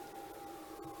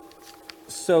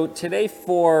So today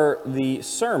for the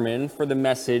sermon, for the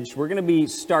message, we're going to be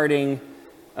starting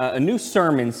a new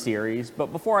sermon series.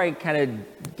 But before I kind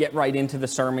of get right into the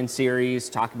sermon series,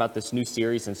 talk about this new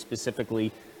series, and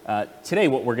specifically today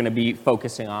what we're going to be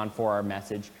focusing on for our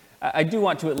message, I do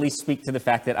want to at least speak to the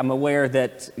fact that I'm aware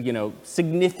that,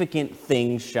 significant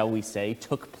things, shall we say,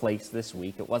 took place this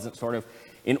week. It wasn't sort of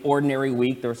an ordinary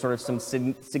week. There were sort of some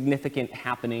significant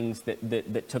happenings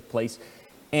that took place.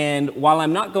 And while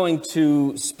I'm not going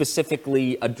to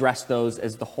specifically address those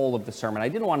as the whole of the sermon, I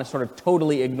didn't want to sort of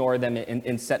totally ignore them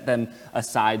and set them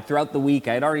aside. Throughout the week,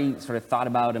 I had already sort of thought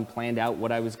about and planned out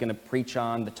what I was going to preach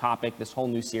on, the topic, this whole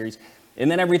new series. And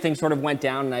then everything sort of went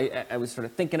down, and I was sort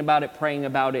of thinking about it, praying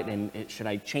about it, and should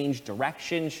I change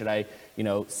direction? Should I,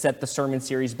 set the sermon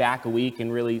series back a week and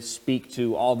really speak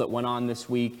to all that went on this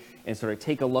week and sort of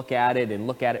take a look at it and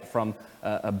look at it from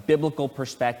a biblical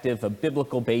perspective, a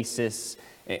biblical basis,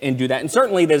 and do that. And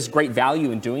certainly there's great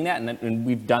value in doing that, and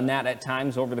we've done that at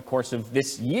times over the course of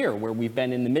this year, where we've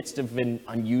been in the midst of an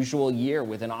unusual year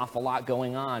with an awful lot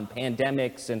going on,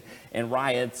 pandemics and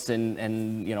riots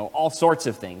and all sorts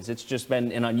of things. It's just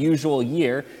been an unusual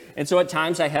year. And so at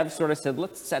times I have sort of said,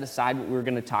 let's set aside what we're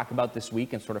going to talk about this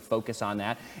week and sort of focus on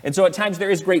that. And so at times there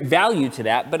is great value to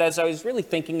that, but as I was really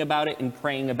thinking about it and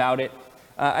praying about it,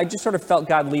 I just sort of felt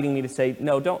God leading me to say,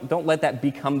 no, don't let that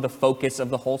become the focus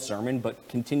of the whole sermon, but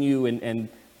continue and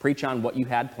preach on what you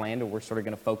had planned. And we're sort of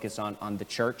going to focus on the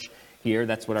church here.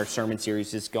 That's what our sermon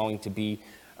series is going to be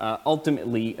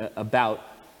ultimately about.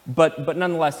 But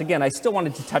nonetheless, again, I still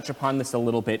wanted to touch upon this a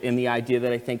little bit in the idea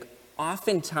that I think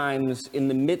oftentimes in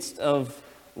the midst of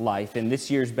life, and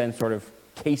this year's been sort of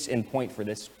case in point for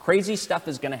this, crazy stuff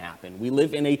is going to happen. We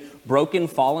live in a broken,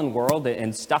 fallen world,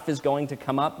 and stuff is going to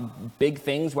come up, big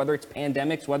things, whether it's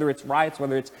pandemics, whether it's riots,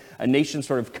 whether it's a nation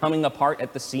sort of coming apart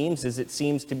at the seams, as it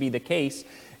seems to be the case.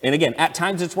 And again, at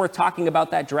times it's worth talking about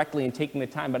that directly and taking the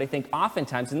time, but I think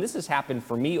oftentimes, and this has happened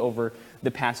for me over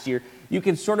the past year, you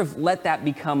can sort of let that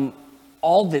become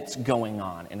all that's going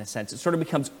on, in a sense. It sort of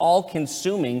becomes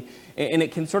all-consuming, and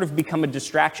it can sort of become a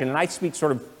distraction. And I speak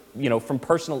sort of from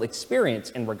personal experience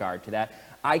in regard to that.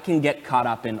 I can get caught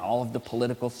up in all of the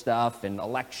political stuff and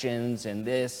elections and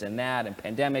this and that and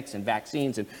pandemics and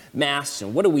vaccines and masks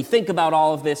and what do we think about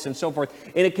all of this and so forth.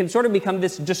 And it can sort of become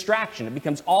this distraction. It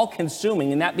becomes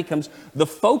all-consuming, and that becomes the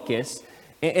focus.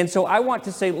 And so I want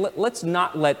to say, let's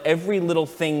not let every little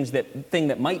thing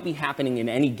that might be happening in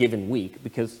any given week,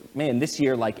 because, man, this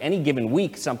year, like any given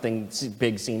week, something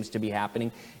big seems to be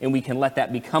happening, and we can let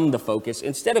that become the focus.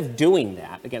 Instead of doing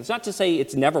that, again, it's not to say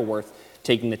it's never worth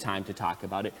taking the time to talk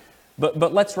about it,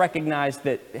 but let's recognize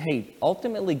that, hey,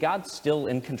 ultimately, God's still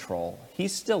in control.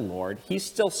 He's still Lord. He's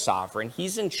still sovereign.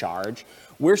 He's in charge.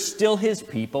 We're still His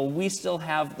people. We still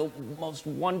have the most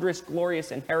wondrous,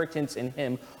 glorious inheritance in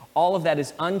Him. All of that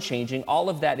is unchanging. All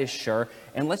of that is sure.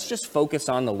 And let's just focus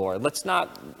on the Lord. Let's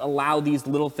not allow these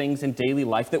little things in daily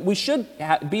life that we should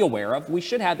be aware of. We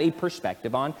should have a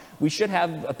perspective on. We should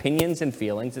have opinions and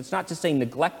feelings. It's not to say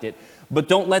neglect it, but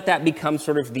don't let that become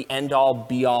sort of the end-all,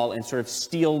 be-all, and sort of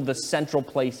steal the central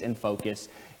place and focus.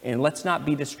 And let's not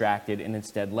be distracted, and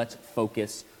instead let's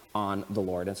focus on the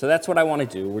Lord. And so that's what I want to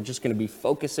do. We're just going to be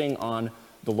focusing on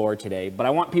the Lord today, but I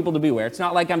want people to be aware. It's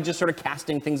not like I'm just sort of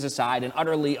casting things aside and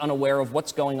utterly unaware of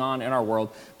what's going on in our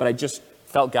world, but I just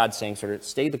felt God saying sort of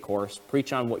stay the course,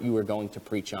 preach on what you were going to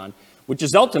preach on, which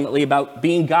is ultimately about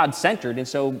being God-centered, and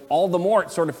so all the more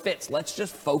it sort of fits. Let's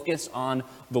just focus on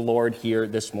the Lord here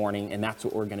this morning, and that's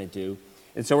what we're going to do.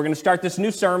 And so we're going to start this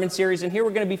new sermon series, and here we're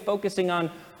going to be focusing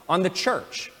on the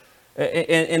church.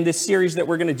 And this series that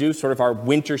we're going to do, sort of our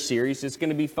winter series, is going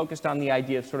to be focused on the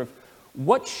idea of sort of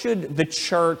what should the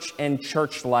church and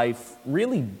church life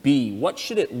really be? What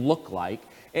should it look like?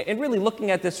 And really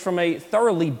looking at this from a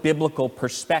thoroughly biblical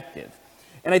perspective.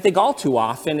 And I think all too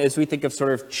often, as we think of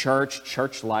sort of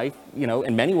church life,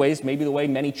 in many ways, maybe the way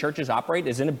many churches operate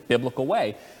is in a biblical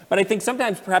way. But I think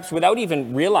sometimes, perhaps without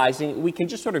even realizing, we can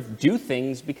just sort of do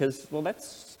things because, well,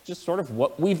 that's just sort of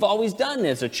what we've always done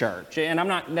as a church. And I'm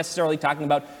not necessarily talking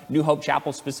about New Hope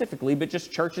Chapel specifically, but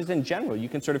just churches in general. You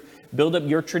can sort of build up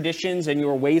your traditions and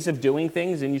your ways of doing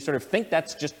things, and you sort of think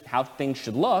that's just how things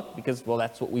should look because, well,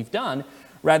 that's what we've done,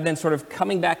 rather than sort of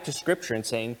coming back to Scripture and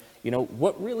saying,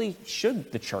 what really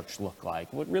should the church look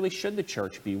like? What really should the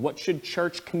church be? What should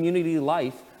church community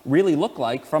life really look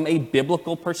like from a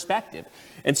biblical perspective?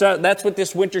 And so that's what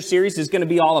this winter series is going to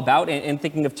be all about. And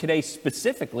thinking of today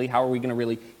specifically, how are we going to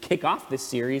really kick off this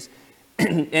series?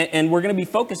 And we're going to be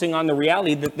focusing on the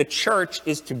reality that the church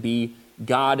is to be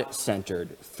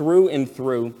God-centered through and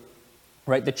through,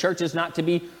 right? The church is not to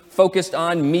be focused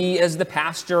on me as the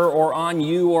pastor or on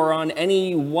you or on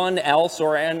anyone else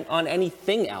or on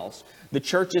anything else. The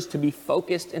church is to be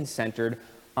focused and centered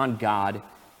on God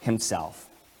himself.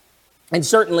 And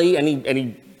certainly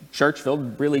any church filled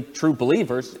with really true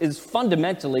believers is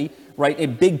fundamentally, right, a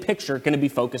big picture going to be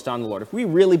focused on the Lord. If we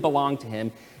really belong to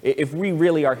him, if we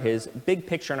really are his, big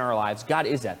picture in our lives, God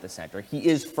is at the center. He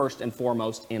is first and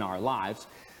foremost in our lives.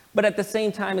 But at the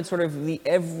same time, it's sort of the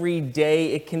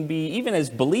everyday, it can be, even as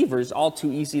believers, all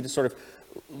too easy to sort of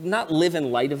not live in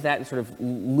light of that and sort of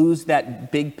lose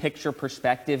that big picture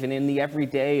perspective. And in the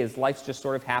everyday, as life's just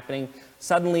sort of happening,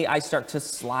 suddenly I start to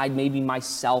slide maybe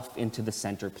myself into the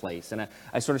center place. And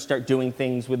I sort of start doing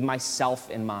things with myself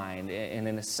in mind and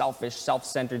in a selfish,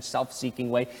 self-centered, self-seeking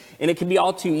way. And it can be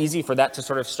all too easy for that to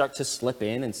sort of start to slip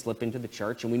in and slip into the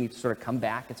church. And we need to sort of come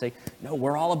back and say, no,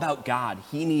 we're all about God.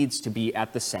 He needs to be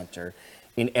at the center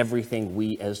in everything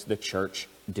we as the church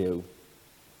do.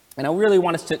 And I really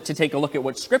want us to take a look at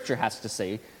what Scripture has to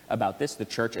say about this, the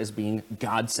church as being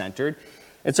God-centered.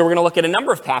 And so we're going to look at a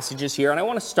number of passages here, and I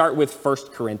want to start with 1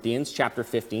 Corinthians chapter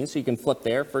 15, so you can flip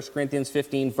there, 1 Corinthians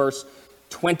 15, verse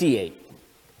 28.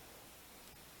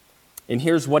 And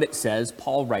here's what it says,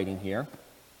 Paul writing here,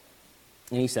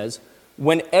 and he says,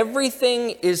 "When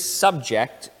everything is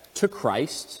subject to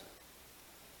Christ,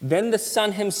 then the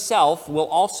Son himself will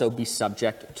also be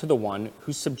subject to the one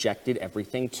who subjected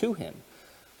everything to him,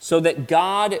 so that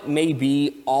God may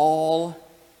be all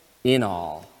in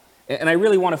all." And I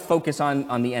really want to focus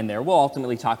on the end there. We'll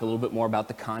ultimately talk a little bit more about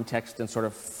the context and sort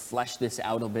of flesh this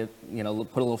out a bit,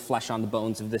 put a little flesh on the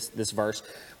bones of this verse.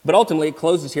 But ultimately it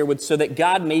closes here with, so that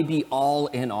God may be all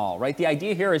in all, right? The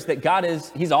idea here is that God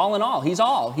he's all in all.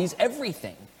 He's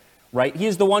everything, right? He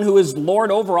is the one who is Lord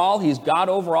over all. He is God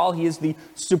over all. He is the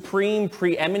supreme,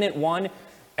 preeminent one.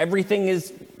 Everything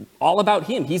is all about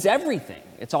him. He's everything.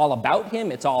 It's all about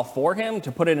him. It's all for him.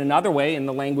 To put it another way, in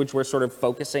the language we're sort of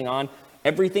focusing on,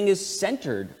 everything is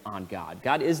centered on God.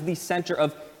 God is the center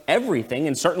of everything.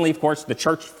 And certainly, of course, the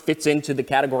church fits into the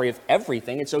category of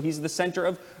everything. And so he's the center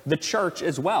of the church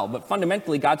as well. But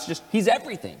fundamentally, he's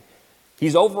everything.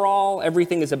 He's overall.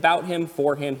 Everything is about him,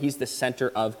 for him. He's the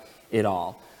center of it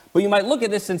all. But you might look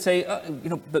at this and say,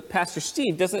 but Pastor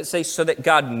Steve, doesn't it say so that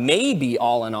God may be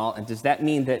all in all? And does that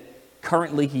mean that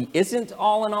currently he isn't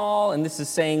all in all, and this is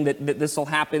saying that this will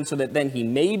happen so that then he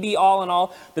may be all in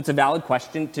all? That's a valid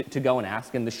question to go and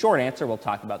ask. And the short answer, we'll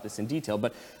talk about this in detail,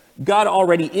 but God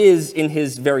already is in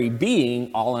his very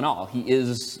being all in all. He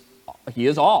is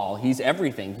all. He's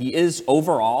everything. He is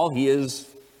overall. He is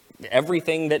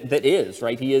everything that is,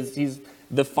 right? He's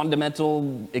the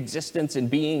fundamental existence and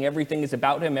being. Everything is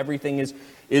about him. Everything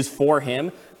is for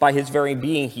him. By his very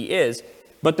being, he is.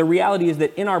 But the reality is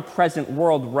that in our present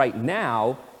world right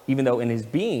now, even though in his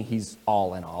being he's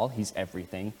all in all, he's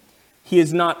everything, he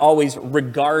is not always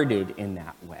regarded in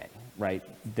that way, right?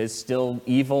 There's still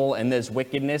evil and there's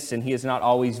wickedness, and he is not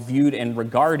always viewed and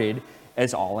regarded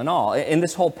as all in all. In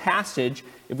this whole passage,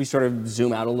 if we sort of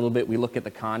zoom out a little bit, we look at the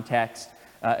context,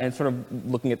 and sort of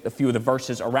looking at a few of the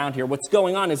verses around here, what's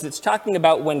going on is it's talking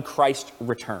about when Christ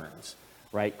returns,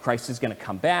 right? Christ is going to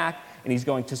come back, and he's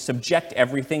going to subject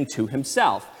everything to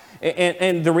himself.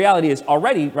 And the reality is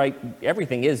already, right,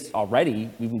 everything is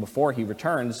already, even before he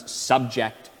returns,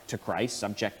 subject to Christ,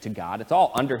 subject to God. It's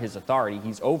all under his authority.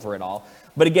 He's over it all.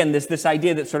 But again, this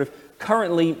idea that sort of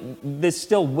currently there's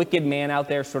still wicked man out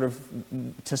there sort of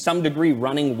to some degree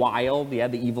running wild. Yeah,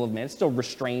 the evil of man is still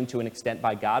restrained to an extent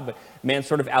by God, but man's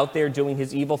sort of out there doing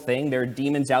his evil thing. There are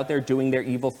demons out there doing their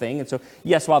evil thing. And so,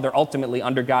 yes, while they're ultimately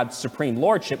under God's supreme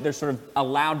lordship, they're sort of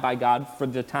allowed by God for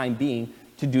the time being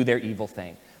to do their evil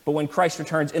thing. But when Christ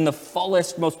returns in the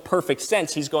fullest, most perfect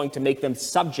sense, he's going to make them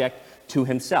subject to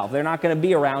himself. They're not going to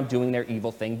be around doing their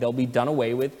evil thing. They'll be done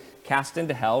away with, cast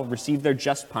into hell, receive their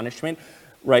just punishment,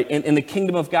 right? And the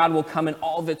kingdom of God will come in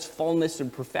all of its fullness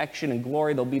and perfection and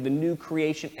glory. There'll be the new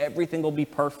creation. Everything will be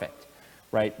perfect,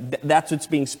 right? That's what's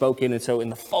being spoken. And so in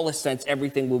the fullest sense,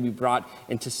 everything will be brought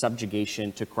into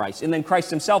subjugation to Christ. And then Christ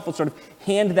himself will sort of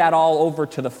hand that all over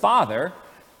to the Father,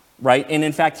 right? And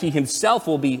in fact, he himself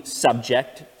will be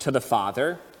subject to the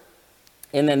Father.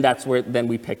 And then that's where then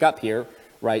we pick up here,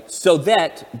 right? So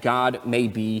that God may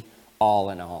be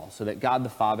all in all. So that God the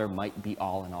Father might be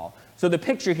all in all. So the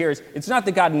picture here is, it's not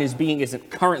that God in his being isn't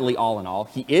currently all in all.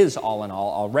 He is all in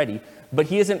all already. But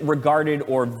he isn't regarded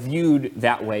or viewed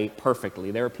that way perfectly.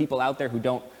 There are people out there who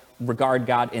don't regard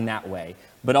God in that way.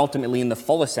 But ultimately, in the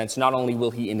fullest sense, not only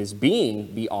will he in his being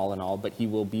be all in all, but he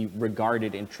will be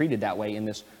regarded and treated that way in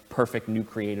this perfect new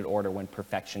created order when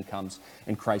perfection comes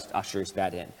and Christ ushers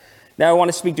that in. Now I want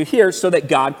to speak to here so that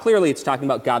God, clearly it's talking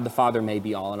about God the Father may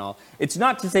be all in all. It's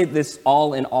not to say this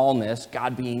all in allness,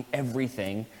 God being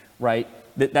everything, right?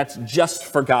 That's just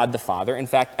for God the Father. In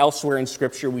fact, elsewhere in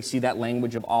Scripture, we see that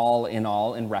language of all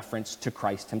in reference to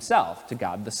Christ himself, to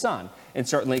God the Son. And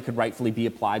certainly it could rightfully be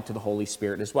applied to the Holy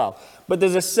Spirit as well. But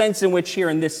there's a sense in which here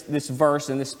in this verse,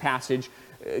 in this passage,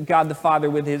 God the Father,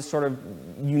 with his sort of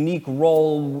unique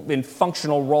role and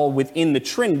functional role within the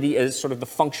Trinity as sort of the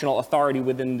functional authority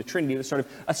within the Trinity, there's sort of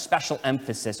a special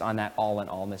emphasis on that all in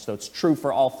allness. So it's true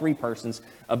for all three persons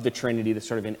of the Trinity. There's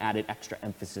sort of an added extra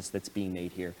emphasis that's being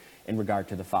made here in regard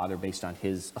to the Father based on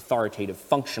his authoritative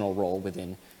functional role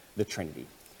within the Trinity.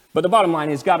 But the bottom line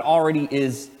is God already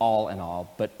is all in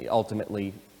all, but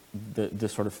ultimately the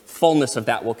sort of fullness of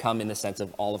that will come in the sense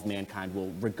of all of mankind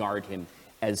will regard him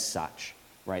as such,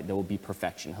 right? There will be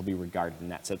perfection. He'll be regarded in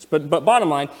that sense. But bottom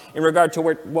line, in regard to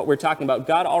what we're talking about,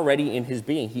 God already in his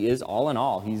being, he is all in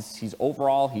all. He's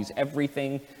overall, he's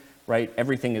everything, right?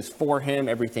 Everything is for him.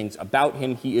 Everything's about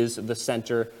him. He is the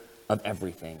center of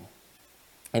everything.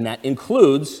 And that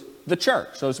includes the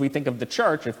church. So as we think of the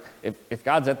church, if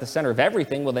God's at the center of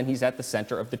everything, well, then he's at the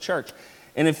center of the church.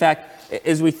 And in fact,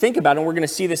 as we think about it, and we're going to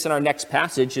see this in our next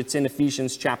passage, it's in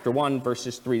Ephesians chapter 1,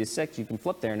 verses 3 to 6. You can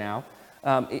flip there now.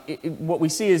 What we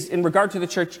see is, in regard to the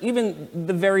church, even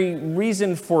the very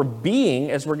reason for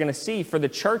being, as we're going to see, for the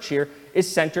church here,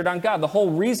 is centered on God. The whole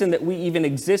reason that we even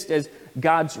exist as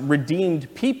God's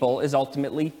redeemed people is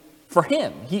ultimately for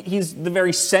him. He's the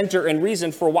very center and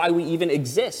reason for why we even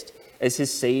exist as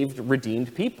his saved,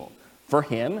 redeemed people. For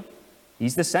him,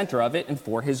 he's the center of it, and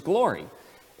for his glory.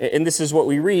 And this is what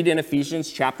we read in Ephesians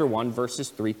chapter 1, verses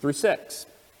 3 through 6.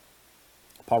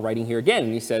 Paul writing here again,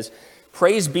 and he says,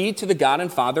 "Praise be to the God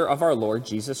and Father of our Lord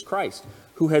Jesus Christ,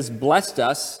 who has blessed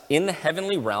us in the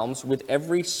heavenly realms with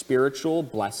every spiritual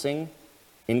blessing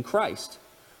in Christ.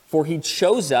 For he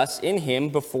chose us in him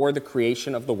before the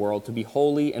creation of the world to be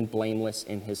holy and blameless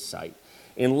in his sight.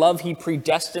 In love, he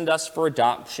predestined us for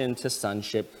adoption to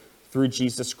sonship through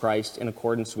Jesus Christ in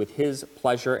accordance with his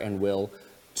pleasure and will,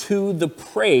 to the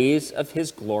praise of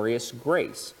his glorious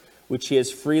grace, which he has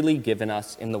freely given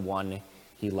us in the one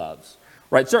he loves."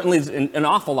 Right, certainly there's an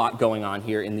awful lot going on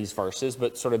here in these verses,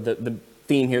 but sort of the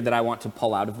theme here that I want to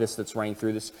pull out of this that's running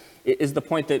through this is the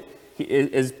point that,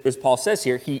 as Paul says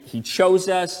here, he chose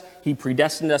us, he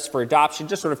predestined us for adoption,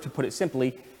 just sort of to put it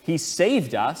simply, he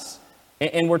saved us,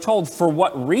 and we're told for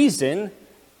what reason.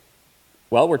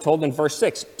 Well, we're told in verse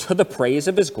 6, to the praise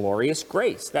of his glorious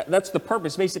grace. That's the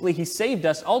purpose. Basically, he saved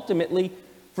us ultimately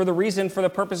for the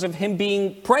purpose of him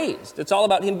being praised. It's all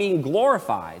about him being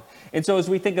glorified. And so as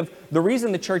we think of the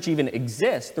reason the church even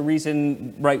exists, the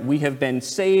reason, right, we have been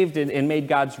saved and made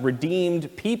God's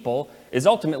redeemed people is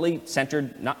ultimately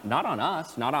centered not on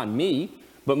us, not on me,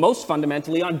 but most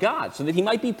fundamentally on God, so that he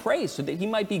might be praised, so that he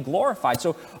might be glorified.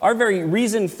 So our very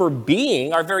reason for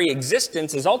being, our very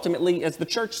existence is ultimately, as the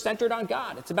church, centered on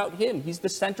God. It's about him. He's the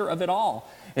center of it all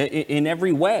in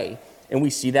every way. And we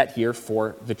see that here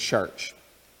for the church.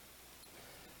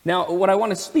 Now, what I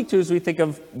want to speak to is we think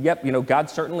of, God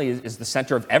certainly is the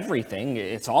center of everything.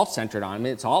 It's all centered on him.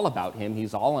 It's all about him.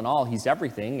 He's all in all. He's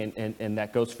everything. And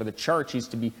that goes for the church. He's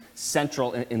to be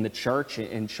central in the church,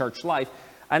 in church life.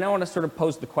 And I want to sort of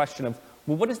pose the question of,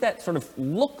 well, what does that sort of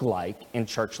look like in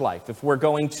church life? If we're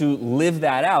going to live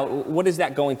that out, what is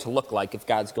that going to look like if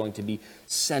God's going to be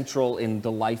central in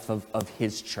the life of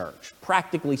his church?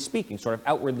 Practically speaking, sort of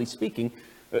outwardly speaking,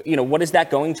 what is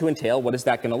that going to entail? What is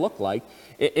that going to look like?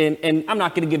 And I'm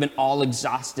not going to give an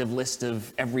all-exhaustive list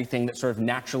of everything that sort of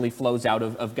naturally flows out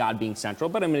of God being central,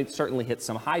 but it certainly hits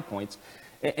some high points.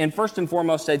 And first and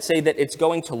foremost, I'd say that it's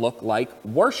going to look like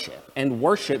worship, and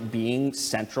worship being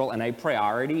central and a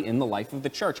priority in the life of the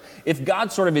church. If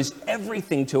God sort of is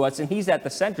everything to us and he's at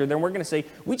the center, then we're going to say,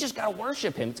 we just got to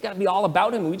worship him. It's got to be all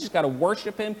about him. We just got to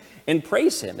worship him and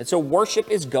praise him. And so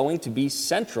worship is going to be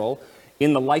central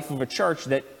in the life of a church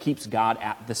that keeps God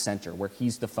at the center, where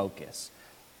he's the focus.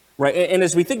 Right, and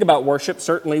as we think about worship,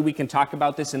 certainly we can talk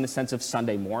about this in the sense of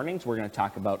Sunday mornings. We're going to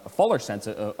talk about a fuller sense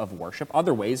of worship.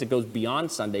 Other ways, it goes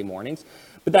beyond Sunday mornings.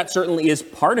 But that certainly is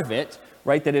part of it,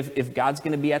 right? That if God's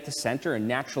going to be at the center and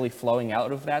naturally flowing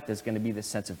out of that, there's going to be this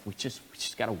sense of we just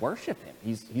got to worship him.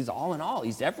 He's all in all.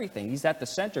 He's everything. He's at the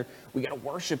center. We got to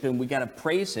worship him. We got to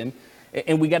praise him.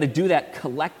 And we got to do that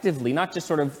collectively, not just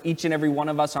sort of each and every one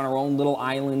of us on our own little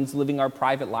islands living our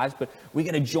private lives, but we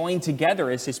got to join together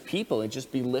as his people and just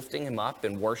be lifting him up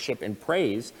and worship and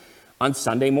praise on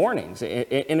Sunday mornings.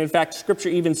 And in fact, Scripture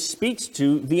even speaks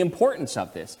to the importance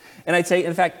of this. And I'd say,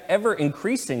 in fact, ever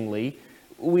increasingly,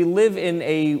 we live in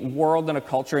a world and a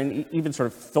culture, and even sort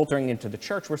of filtering into the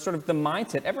church, where sort of the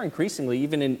mindset, ever increasingly,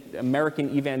 even in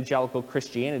American evangelical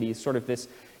Christianity, is sort of this,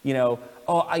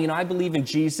 I believe in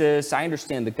Jesus, I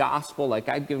understand the gospel, like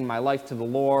I've given my life to the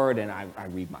Lord, and I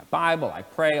read my Bible, I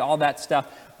pray, all that stuff.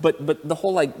 But the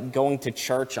whole like going to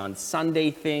church on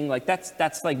Sunday thing, like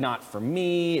that's like not for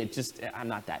me. I'm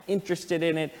not that interested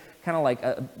in it. Kind of like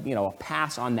a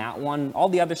pass on that one. All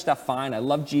the other stuff, fine. I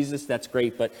love Jesus, that's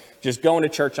great, but just going to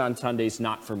church on Sundays,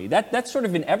 not for me. That's sort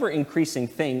of an ever-increasing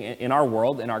thing in our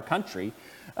world, in our country.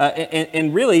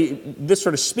 And really, this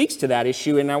sort of speaks to that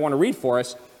issue, and I want to read for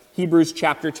us Hebrews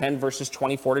chapter 10, verses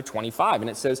 24 to 25. And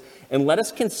it says, "And let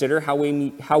us consider how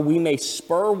we may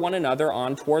spur one another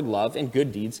on toward love and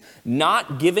good deeds,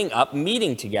 not giving up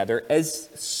meeting together, as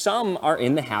some are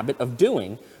in the habit of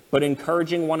doing, but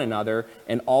encouraging one another,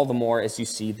 and all the more as you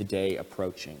see the day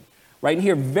approaching." Right in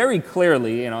here, very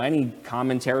clearly, any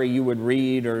commentary you would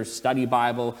read or study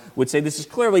Bible would say this is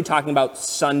clearly talking about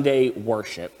Sunday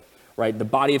worship, right? The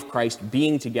body of Christ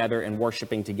being together and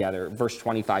worshiping together. Verse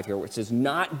 25 here, where it says,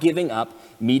 "Not giving up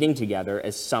meeting together,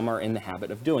 as some are in the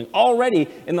habit of doing." Already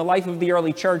in the life of the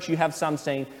early church, you have some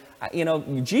saying,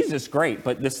 Jesus, great,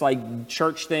 but this like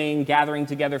church thing, gathering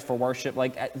together for worship,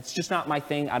 like it's just not my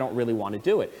thing. I don't really want to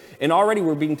do it. And already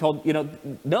we're being told,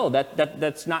 no,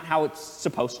 that's not how it's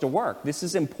supposed to work. This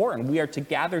is important. We are to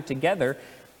gather together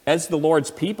as the Lord's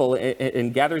people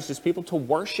and gathers his people to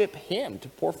worship him, to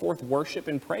pour forth worship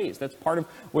and praise. That's part of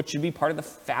what should be part of the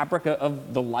fabric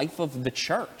of the life of the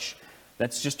church.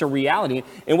 That's just a reality.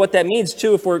 And what that means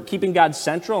too, if we're keeping God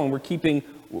central and we're keeping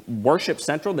worship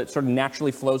central, that sort of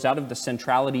naturally flows out of the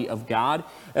centrality of God.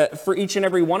 For each and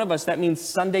every one of us, that means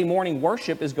Sunday morning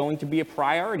worship is going to be a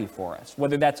priority for us.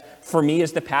 Whether that's for me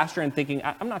as the pastor and thinking,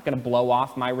 I'm not going to blow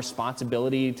off my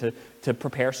responsibility to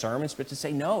prepare sermons, but to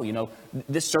say, no,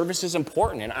 this service is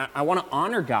important, and I want to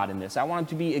honor God in this. I want him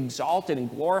to be exalted and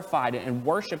glorified and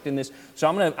worshiped in this. So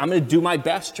I'm going to do my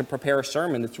best to prepare a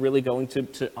sermon that's really going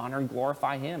to honor and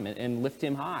glorify him and lift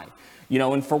him high.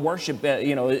 And for worship,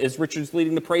 as Richard's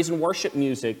leading the praise and worship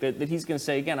music, that he's going to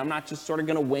say, again, I'm not just sort of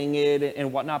going to wing it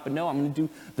and whatnot, but no, I'm going to do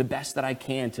the best that I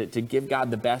can to give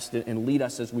God the best and lead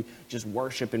us as we just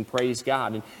worship and praise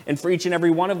God. And for each and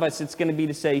every one of us, it's going to be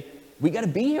to say, we got to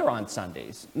be here on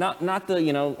Sundays. Not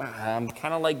I'm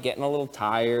kind of like getting a little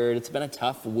tired. It's been a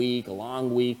tough week, a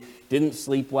long week, didn't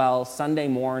sleep well. Sunday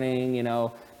morning,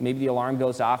 maybe the alarm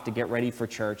goes off to get ready for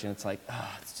church, and it's like,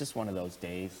 it's just one of those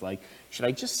days. Like, should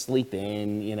I just sleep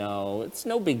in? It's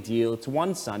no big deal. It's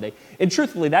one Sunday. And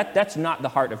truthfully, that's not the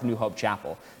heart of New Hope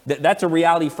Chapel. That's a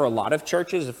reality for a lot of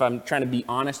churches. If I'm trying to be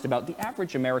honest about the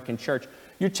average American church,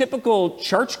 your typical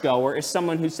churchgoer is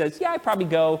someone who says, yeah, I probably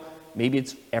go. Maybe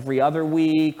it's every other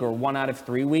week or 1 out of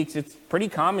 3 weeks. It's pretty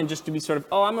common just to be sort of,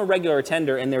 I'm a regular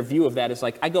attender, and their view of that is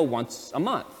like, I go once a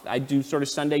month. I do sort of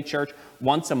Sunday church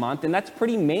once a month, and that's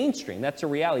pretty mainstream. That's a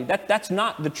reality. That's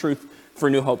not the truth for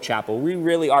New Hope Chapel. We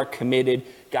really are committed.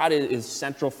 God is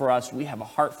central for us. We have a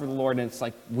heart for the Lord, and it's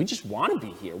like, we just want to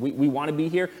be here. We want to be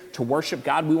here to worship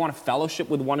God. We want to fellowship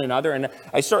with one another, and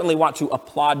I certainly want to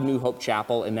applaud New Hope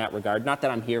Chapel in that regard. Not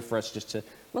that I'm here for us just to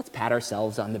let's pat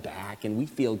ourselves on the back and we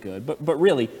feel good. But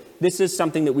really, this is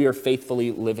something that we are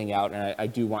faithfully living out, and I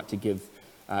do want to give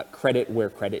credit where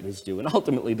credit is due. And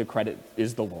ultimately, the credit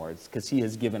is the Lord's, because he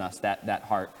has given us that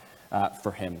heart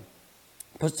for him.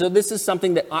 So this is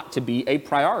something that ought to be a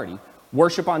priority.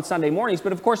 Worship on Sunday mornings,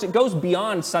 but of course it goes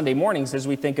beyond Sunday mornings as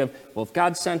we think of, well, if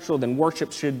God's central, then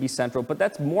worship should be central. But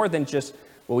that's more than just,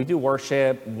 well, we do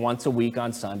worship once a week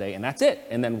on Sunday, and that's it,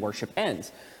 and then worship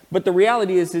ends. But the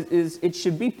reality is it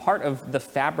should be part of the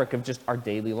fabric of just our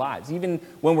daily lives. Even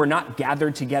when we're not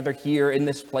gathered together here in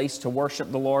this place to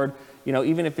worship the Lord,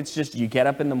 even if it's just you get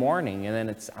up in the morning and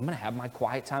then I'm going to have my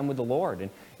quiet time with the Lord. And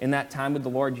in that time with the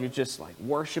Lord, you're just like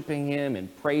worshiping him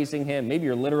and praising him. Maybe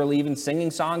you're literally even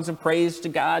singing songs of praise to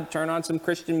God, turn on some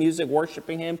Christian music,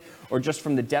 worshiping him, or just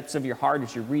from the depths of your heart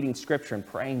as you're reading scripture and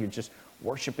praying, you're just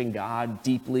worshiping God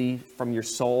deeply from your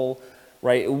soul.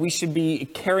 Right? We should be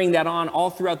carrying that on all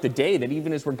throughout the day, that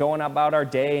even as we're going about our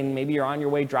day and maybe you're on your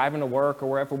way driving to work or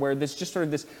wherever, where there's just sort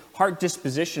of this heart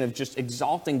disposition of just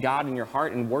exalting God in your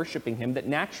heart and worshiping him, that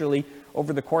naturally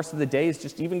over the course of the day is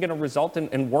just even going to result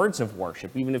in words of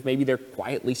worship, even if maybe they're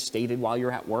quietly stated while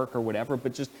you're at work or whatever,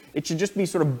 but it should just be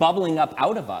sort of bubbling up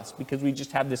out of us because we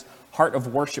just have this heart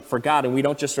of worship for God, and we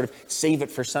don't just sort of save it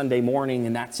for Sunday morning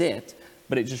and that's it.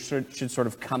 But it just should sort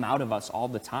of come out of us all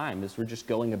the time as we're just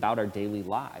going about our daily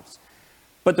lives.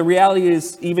 But the reality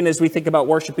is, even as we think about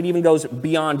worship, it even goes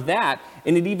beyond that,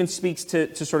 and it even speaks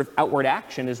to sort of outward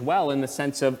action as well, in the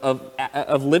sense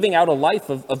of living out a life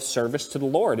of service to the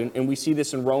Lord. And we see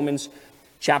this in Romans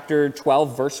chapter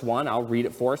 12, verse 1. I'll read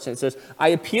it for us. And it says, I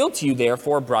appeal to you,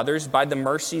 therefore, brothers, by the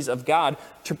mercies of God,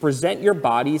 to present your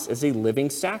bodies as a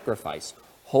living sacrifice,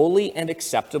 holy and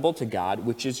acceptable to God,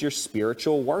 which is your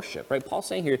spiritual worship. Right? Paul's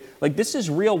saying here, like, this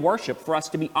is real worship for us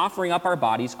to be offering up our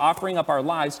bodies, offering up our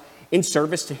lives in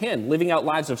service to him, living out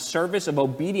lives of service, of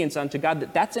obedience unto God.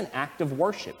 That's an act of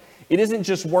worship. It isn't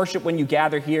just worship when you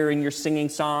gather here and you're singing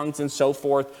songs and so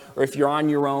forth, or if you're on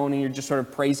your own and you're just sort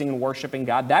of praising and worshiping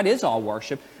God. That is all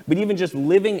worship. But even just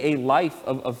living a life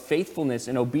of faithfulness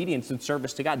and obedience and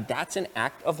service to God, that's an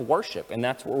act of worship. And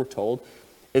that's what we're told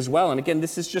as well. And again,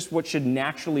 this is just what should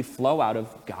naturally flow out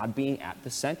of God being at the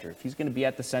center. If he's going to be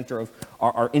at the center of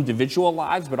our individual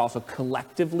lives, but also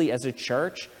collectively as a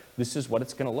church, this is what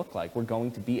it's going to look like. We're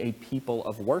going to be a people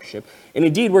of worship. And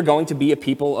indeed, we're going to be a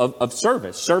people of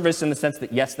service. Service in the sense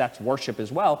that, yes, that's worship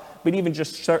as well, but even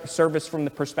just service from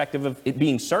the perspective of it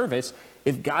being service.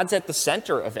 If God's at the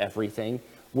center of everything,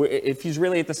 if he's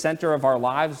really at the center of our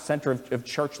lives, center of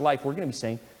church life, we're going to be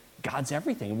saying, God's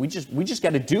everything. We just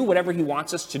got to do whatever he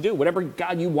wants us to do. Whatever,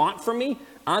 God, you want from me,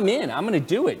 I'm in. I'm going to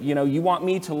do it. You know, you want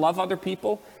me to love other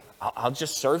people? I'll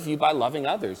just serve you by loving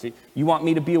others. You want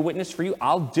me to be a witness for you?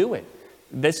 I'll do it.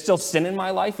 There's still sin in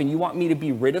my life, and you want me to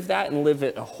be rid of that and live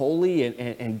a holy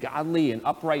and godly and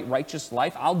upright, righteous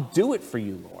life? I'll do it for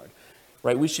you, Lord.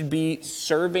 Right? We should be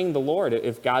serving the Lord.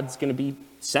 If God's going to be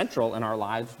central in our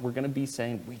lives, we're going to be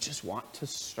saying, we just want to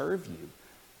serve you,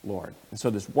 Lord. And so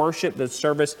there's worship, there's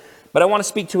service. But I want to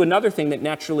speak to another thing that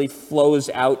naturally flows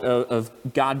out of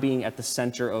God being at the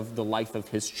center of the life of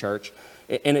his church.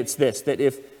 And it's this, that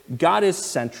if God is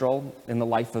central in the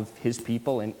life of his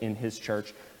people and in his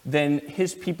church, then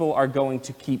his people are going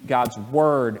to keep God's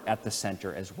word at the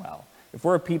center as well. If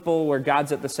we're a people where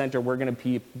God's at the center, we're going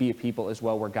to be a people as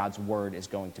well where God's word is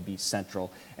going to be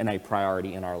central and a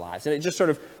priority in our lives. And it just sort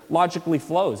of logically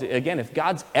flows. Again, if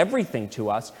God's everything to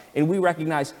us and we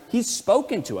recognize he's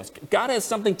spoken to us, God has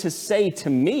something to say to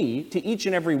me, to each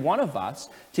and every one of us,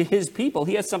 to his people.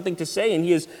 He has something to say, and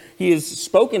he has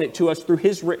spoken it to us through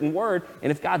his written word.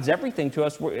 And if God's everything to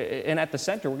us and at the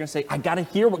center, we're going to say, I got to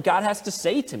hear what God has to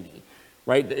say to me.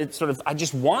 Right? It's sort of, I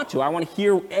want to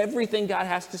hear everything God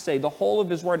has to say, the whole of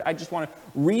his word. I just want to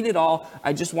read it all.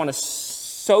 I just want to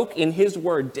soak in his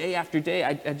word day after day.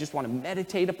 I just want to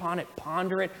meditate upon it,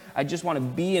 ponder it. I just want to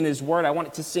be in his word. I want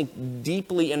it to sink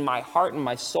deeply in my heart and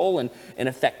my soul and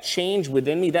affect change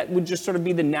within me. That would just sort of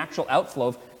be the natural outflow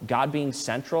of God being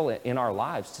central in our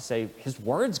lives, to say his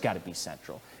word's got to be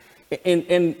central.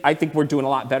 And I think we're doing a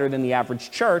lot better than the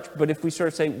average church, but if we sort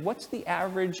of say, what's the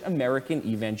average American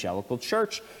evangelical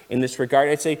church in this regard?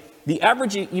 I'd say the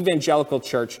average evangelical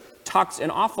church talks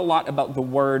an awful lot about the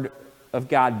word of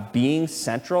God being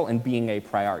central and being a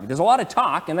priority. There's a lot of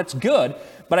talk, and that's good,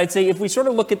 but I'd say if we sort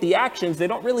of look at the actions, they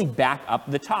don't really back up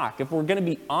the talk. If we're going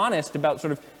to be honest about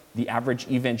sort of the average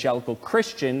evangelical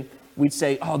Christian, we'd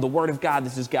say, oh, the word of God,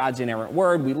 this is God's inerrant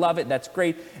word. We love it. That's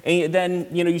great. And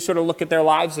then, you sort of look at their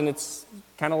lives and it's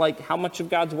kind of like, how much of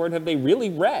God's word have they really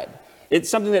read? It's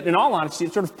something that, in all honesty,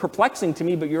 it's sort of perplexing to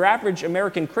me, but your average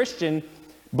American Christian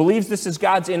believes this is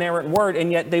God's inerrant word, and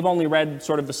yet they've only read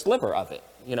sort of a sliver of it.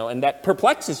 And that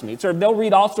perplexes me. It's sort of, they'll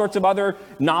read all sorts of other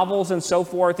novels and so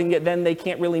forth, and yet then they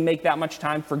can't really make that much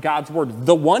time for God's word.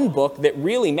 The one book that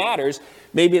really matters,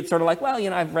 maybe it's sort of like, well,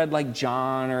 I've read like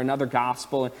John or another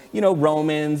gospel, and,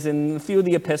 Romans and a few of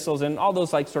the epistles and all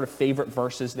those like sort of favorite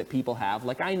verses that people have.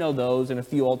 Like, I know those and a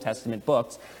few Old Testament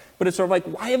books, but it's sort of like,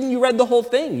 why haven't you read the whole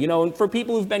thing? And for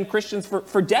people who've been Christians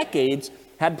for decades,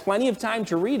 had plenty of time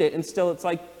to read it, and still it's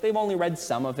like they've only read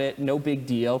some of it, no big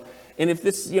deal. And if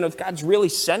this, if God's really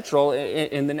central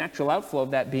in the natural outflow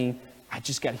of that being, I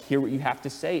just got to hear what you have to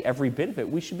say, every bit of it.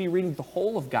 We should be reading the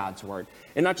whole of God's word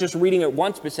and not just reading it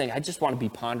once, but saying, I just want to be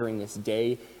pondering this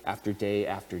day after day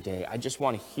after day. I just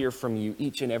want to hear from you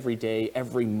each and every day,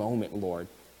 every moment, Lord.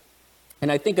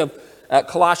 And I think of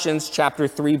Colossians chapter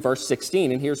 3, verse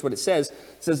 16, and here's what it says.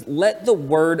 It says, let the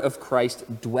word of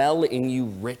Christ dwell in you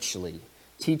richly,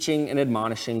 teaching and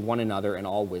admonishing one another in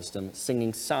all wisdom,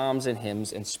 singing psalms and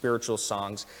hymns and spiritual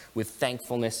songs with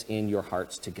thankfulness in your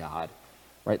hearts to God.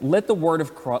 Right? Let the word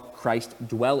of Christ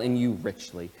dwell in you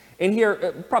richly. And here,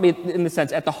 probably in the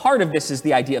sense, at the heart of this is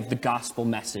the idea of the gospel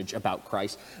message about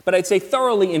Christ. But I'd say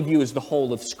thoroughly in view is the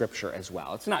whole of Scripture as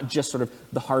well. It's not just sort of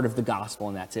the heart of the gospel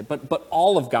and that's it, but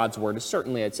all of God's word is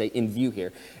certainly, I'd say, in view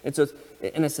here. And so,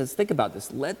 in a sense, think about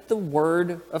this. Let the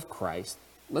word of Christ,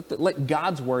 let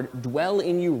God's word dwell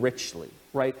in you richly.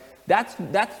 right? That's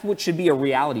what should be a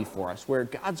reality for us, where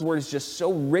God's word is just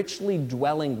so richly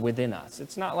dwelling within us.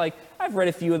 It's not like I've read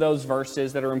a few of those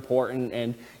verses that are important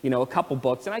and, a couple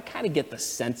books, and I kind of get the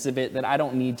sense of it that I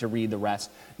don't need to read the rest,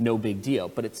 no big deal.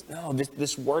 But it's, no,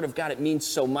 this word of God, it means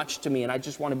so much to me, and I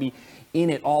just want to be in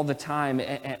it all the time,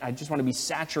 and I just want to be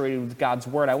saturated with God's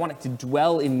word. I want it to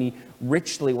dwell in me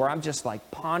richly, where I'm just like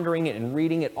pondering it and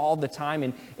reading it all the time,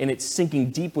 and it's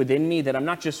sinking deep within me, that I'm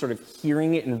not just sort of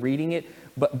hearing it and reading it,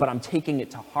 but I'm taking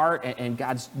it to heart, and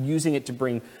God's using it to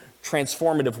bring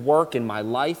transformative work in my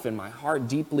life and my heart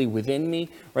deeply within me,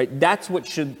 right? That's what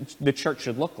the church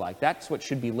should look like. That's what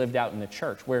should be lived out in the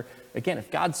church, where, again,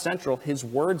 if God's central, his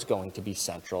word's going to be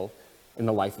central in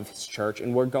the life of his church,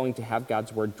 and we're going to have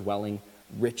God's word dwelling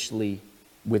richly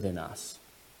within us.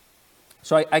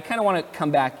 So I kind of want to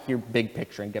come back here, big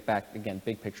picture, and get back, again,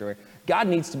 big picture. God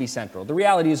needs to be central. The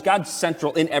reality is God's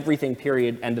central in everything,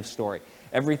 period, end of story.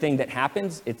 Everything that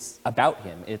happens, it's about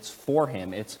him. It's for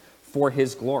him. It's for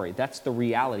his glory. That's the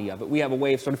reality of it. We have a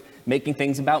way of sort of making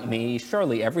things about me.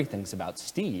 Surely everything's about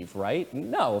Steve, right?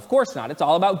 No, of course not. It's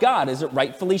all about God, as it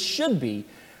rightfully should be,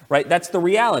 right? That's the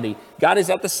reality. God is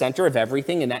at the center of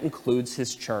everything, and that includes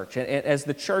his church. And as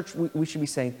the church, we should be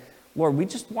saying, Lord, we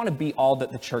just want to be all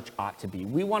that the church ought to be.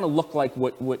 We want to look like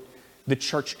what the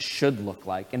church should look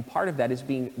like. And part of that is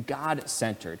being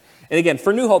God-centered. And again,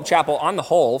 for New Hope Chapel, on the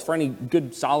whole, for any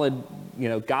good, solid,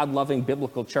 God-loving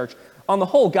biblical church, on the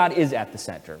whole, God is at the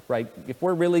center, right? If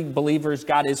we're really believers,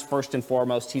 God is first and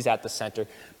foremost. He's at the center.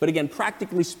 But again,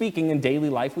 practically speaking, in daily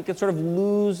life, we can sort of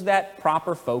lose that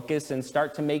proper focus and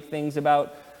start to make things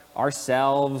about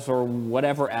ourselves or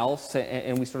whatever else,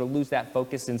 and we sort of lose that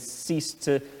focus and cease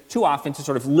to, too often, to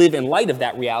sort of live in light of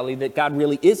that reality that God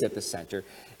really is at the center.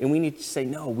 And we need to say,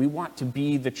 no, we want to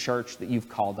be the church that you've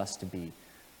called us to be,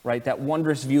 right? That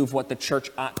wondrous view of what the church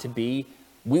ought to be.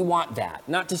 We want that.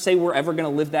 Not to say we're ever going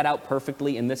to live that out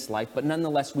perfectly in this life, but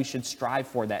nonetheless, we should strive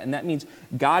for that. And that means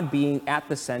God being at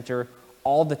the center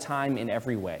all the time in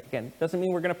every way. Again, doesn't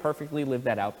mean we're going to perfectly live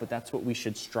that out, but that's what we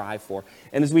should strive for.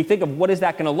 And as we think of what is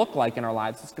that going to look like in our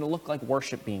lives, it's going to look like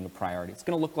worship being a priority. It's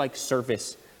going to look like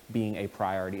service being a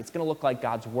priority. It's going to look like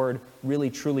God's word really,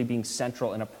 truly being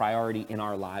central and a priority in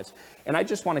our lives. And I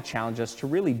just want to challenge us to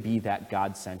really be that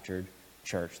God-centered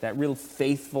church, that real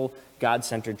faithful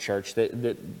God-centered church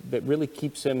that really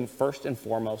keeps him first and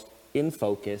foremost in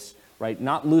focus, right?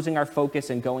 Not losing our focus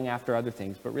and going after other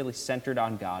things, but really centered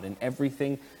on God in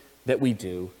everything that we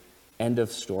do. End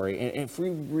of story. And if we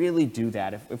really do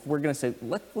that, if we're going to say,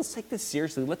 let's take this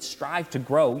seriously, let's strive to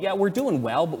grow. Yeah, we're doing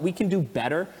well, but we can do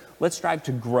better. Let's strive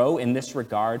to grow in this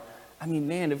regard. I mean,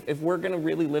 man, if we're going to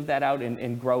really live that out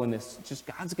and grow in this, just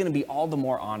God's going to be all the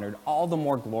more honored, all the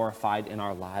more glorified in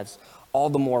our lives, all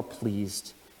the more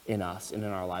pleased in us and in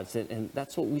our lives. And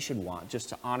that's what we should want, just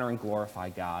to honor and glorify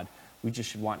God. We just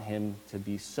should want him to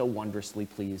be so wondrously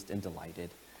pleased and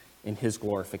delighted in his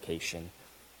glorification.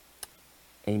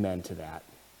 Amen to that.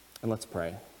 And let's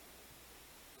pray.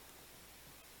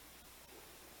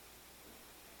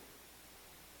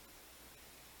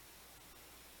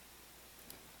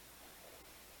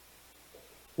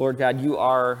 Lord God, you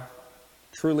are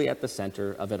truly at the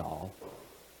center of it all.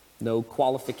 No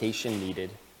qualification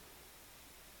needed.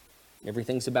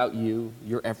 Everything's about you.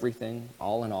 You're everything,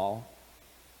 all in all.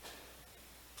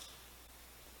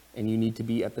 And you need to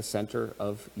be at the center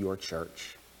of your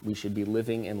church. We should be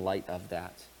living in light of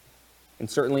that. And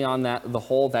certainly on that, the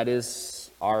whole, that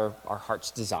is our heart's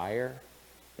desire.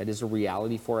 That is a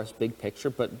reality for us, big picture.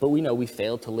 But we know we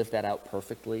failed to live that out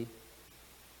perfectly.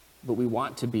 But we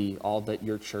want to be all that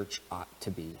your church ought to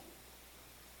be.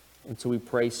 And so we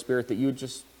pray, Spirit, that you would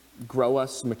just grow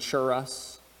us, mature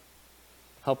us,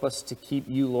 help us to keep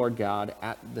you, Lord God,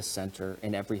 at the center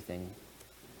in everything.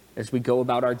 As we go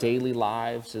about our daily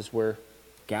lives, as we're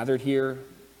gathered here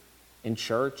in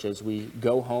church, as we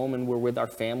go home and we're with our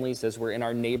families, as we're in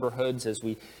our neighborhoods, as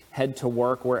we head to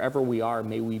work, wherever we are,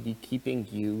 may we be keeping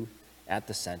you at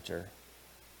the center.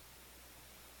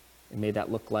 And may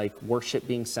that look like worship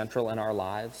being central in our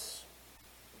lives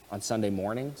on Sunday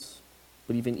mornings,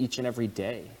 but even each and every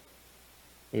day.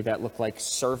 May that look like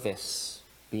service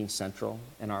being central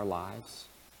in our lives,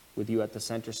 with you at the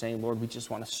center saying, Lord, we just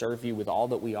want to serve you with all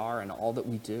that we are and all that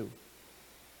we do.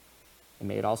 And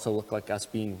may it also look like us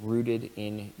being rooted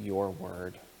in your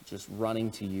word, just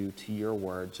running to you, to your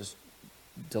word, just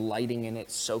delighting in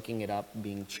it, soaking it up,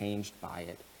 being changed by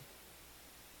it.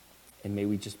 And may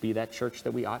we just be that church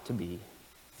that we ought to be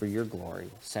for your glory,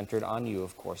 centered on you,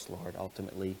 of course, Lord,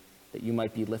 ultimately, that you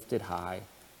might be lifted high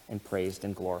and praised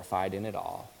and glorified in it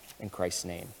all. In Christ's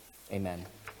name, amen.